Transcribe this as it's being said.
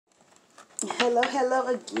Hello, hello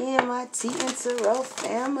again, my T and Tarot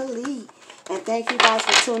family. And thank you guys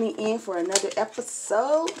for tuning in for another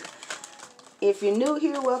episode. If you're new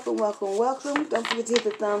here, welcome, welcome, welcome. Don't forget to hit the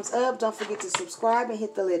thumbs up. Don't forget to subscribe and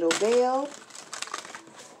hit the little bell.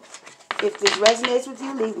 If this resonates with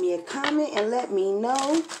you, leave me a comment and let me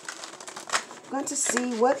know. I'm going to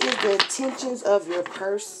see what is the intentions of your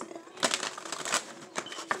person.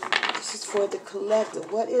 This is for the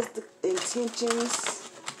collective. What is the intentions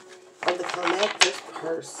of the collective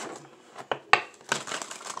person?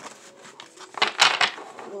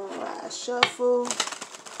 One last shuffle.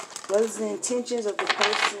 What is the intentions of the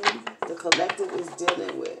person the collective is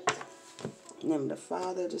dealing with? In the name of the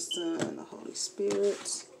Father, the Son, and the Holy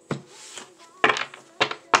Spirit.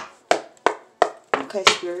 Okay,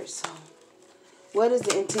 Spirit, so what is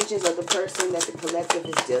the intentions of the person that the collective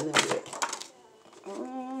is dealing with?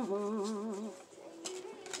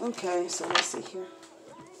 Okay, so let's see here.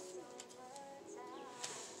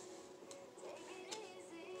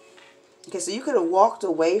 Okay, so you could have walked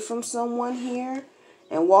away from someone here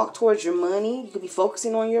and walked towards your money. You could be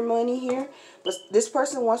focusing on your money here. But this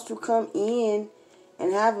person wants to come in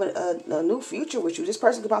and have a new future with you. This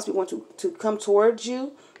person could possibly want to come towards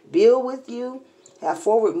you, build with you, have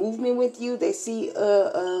forward movement with you. They see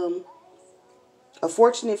a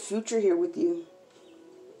fortunate future here with you.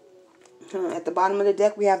 At the bottom of the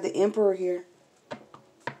deck, we have the Emperor here.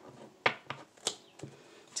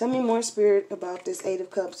 Tell me more, Spirit, about this Eight of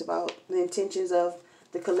Cups, about the intentions of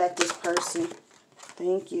the collective person.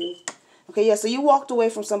 Thank you. Okay, yeah, so you walked away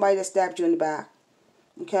from somebody that stabbed you in the back.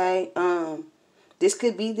 Okay, this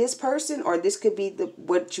could be this person, or this could be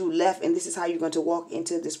what you left, and this is how you're going to walk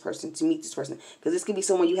into this person, to meet this person. Because this could be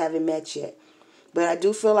someone you haven't met yet. But I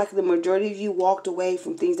do feel like the majority of you walked away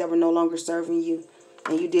from things that were no longer serving you,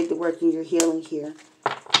 and you did the work in your healing here.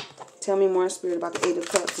 Tell me more, Spirit, about the Eight of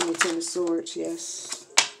Cups and the Ten of Swords. Yes.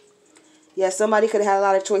 Yes, somebody could have had a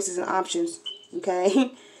lot of choices and options.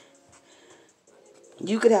 Okay?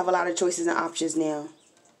 You could have a lot of choices and options now.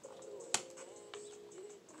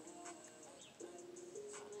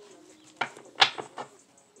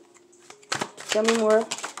 Tell me more.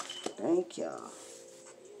 Thank y'all.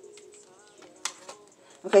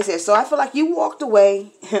 Okay, so I feel like you walked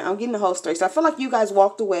away. I'm getting the whole story. So I feel like you guys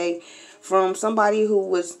walked away from somebody who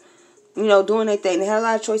was, you know, doing their thing. They had a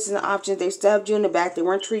lot of choices and options. They stabbed you in the back. They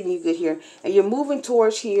weren't treating you good here. And you're moving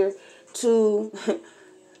towards here to...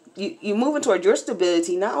 You're moving towards your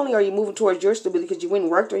stability. Not only are you moving towards your stability because you went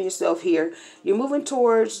and worked on yourself here, you're moving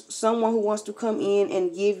towards someone who wants to come in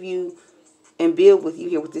and give you and build with you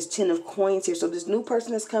here with this Ten of Coins here. So this new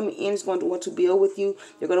person that's coming in is going to want to build with you.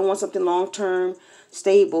 They're going to want something long-term,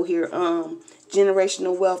 stable here.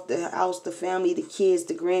 Generational wealth, the house, the family, the kids,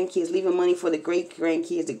 the grandkids, leaving money for the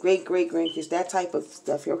great-grandkids, the great-great-grandkids, that type of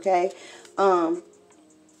stuff here, okay?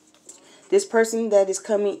 This person that is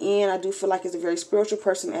coming in, I do feel like is a very spiritual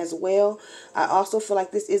person as well. I also feel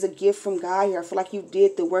like this is a gift from God here. I feel like you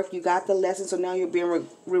did the work, you got the lesson, so now you're being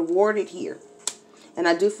rewarded here. And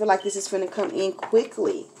I do feel like this is going to come in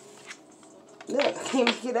quickly. Look, I can't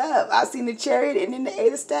make it up. I've seen the Chariot and then the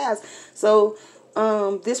Eight of Staves. So,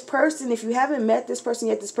 this person, if you haven't met this person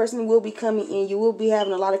yet, this person will be coming in. You will be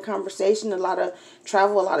having a lot of conversation, a lot of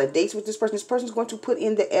travel, a lot of dates with this person. This person is going to put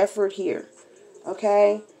in the effort here.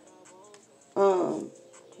 Okay?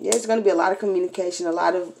 Yeah, it's going to be a lot of communication, a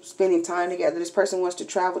lot of spending time together. This person wants to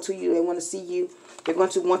travel to you. They want to see you. They're going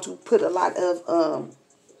to want to put a lot of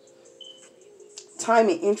time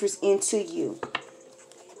and interest into you.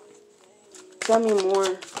 Tell me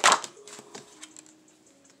more.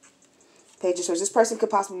 Page of Swords. This person could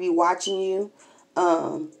possibly be watching you.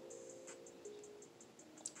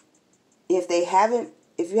 If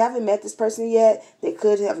you haven't met this person yet, they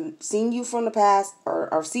could have seen you from the past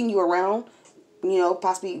or seen you around. You know,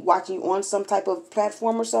 possibly watching you on some type of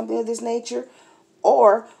platform or something of this nature.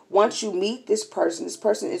 Or once you meet this person is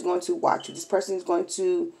going to watch you. This person is going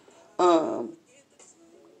to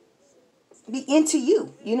be into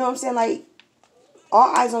you. You know what I'm saying? Like,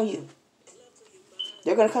 all eyes on you.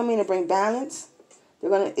 They're going to come in and bring balance.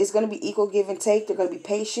 It's going to be equal give and take. They're going to be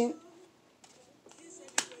patient.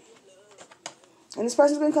 And this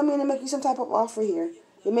person's going to come in and make you some type of offer here.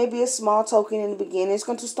 It may be a small token in the beginning. It's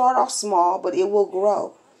going to start off small, but it will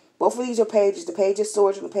grow. Both of these are pages, the Page of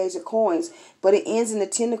Swords and the Page of Coins. But it ends in the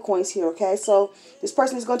Ten of Coins here, okay? So this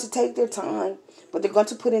person is going to take their time, but they're going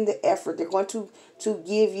to put in the effort. They're going to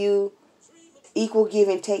give you equal give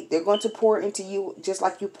and take. They're going to pour into you just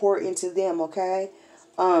like you pour into them, okay?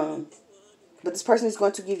 But this person is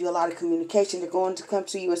going to give you a lot of communication. They're going to come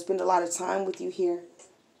to you and spend a lot of time with you here.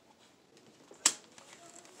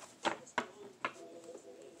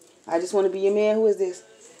 I just want to be your man. Who is this?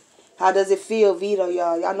 How does it feel, Vito,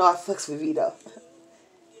 y'all? Y'all know I fucks with Vito.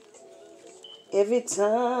 Every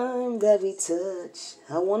time that we touch,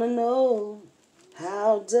 I want to know,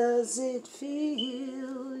 how does it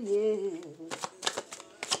feel, yeah.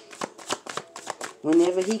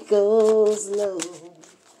 Whenever he goes low,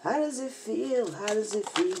 how does it feel? How does it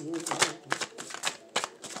feel?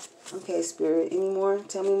 Okay, Spirit, any more?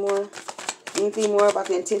 Tell me more. Anything more about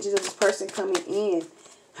the intentions of this person coming in?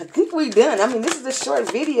 I think we're done. I mean, this is a short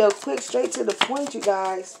video, quick, straight to the point, you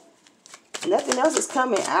guys. Nothing else is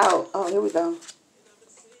coming out. Oh, here we go.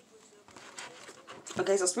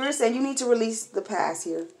 Okay, so Spirit said you need to release the past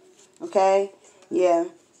here. Okay? Yeah.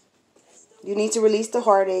 You need to release the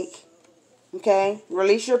heartache. Okay?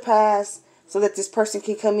 Release your past so that this person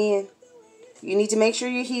can come in. You need to make sure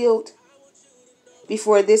you're healed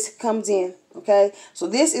before this comes in. Okay? So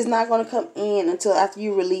this is not going to come in until after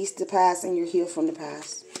you release the past and you're healed from the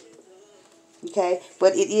past. Okay?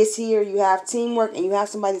 But it is here. You have teamwork and you have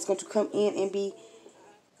somebody that's going to come in and be,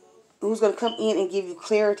 who's going to come in and give you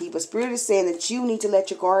clarity. But Spirit is saying that you need to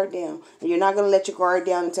let your guard down. And you're not going to let your guard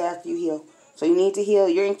down until after you heal. So you need to heal.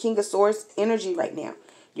 You're in King of Swords energy right now.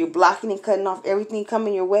 You're blocking and cutting off everything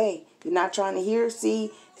coming your way. You're not trying to hear,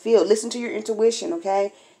 see, feel. Listen to your intuition,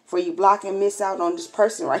 okay? For you block and miss out on this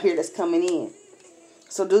person right here that's coming in.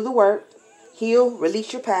 So do the work. Heal.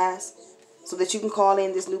 Release your past. So that you can call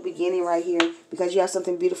in this new beginning right here. Because you have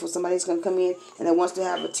something beautiful. Somebody's going to come in and they wants to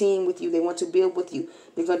have a team with you. They want to build with you.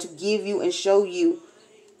 They're going to give you and show you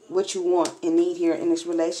what you want and need here in this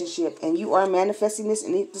relationship. And you are manifesting this.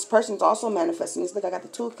 And this person's also manifesting this. Look, I got the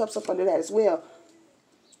 2 of Cups up under that as well.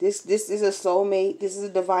 This is a soulmate. This is a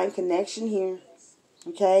divine connection here.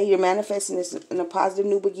 Okay? You're manifesting this in a positive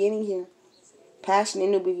new beginning here. Passionate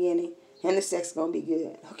new beginning. And the sex is going to be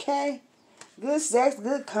good. Okay? Good sex,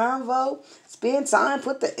 good convo. Spend time,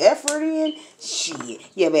 put the effort in. Shit,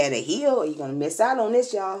 you better heal or you're going to miss out on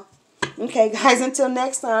this, y'all. Okay, guys, until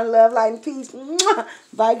next time, love, light, and peace.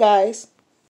 Bye, guys.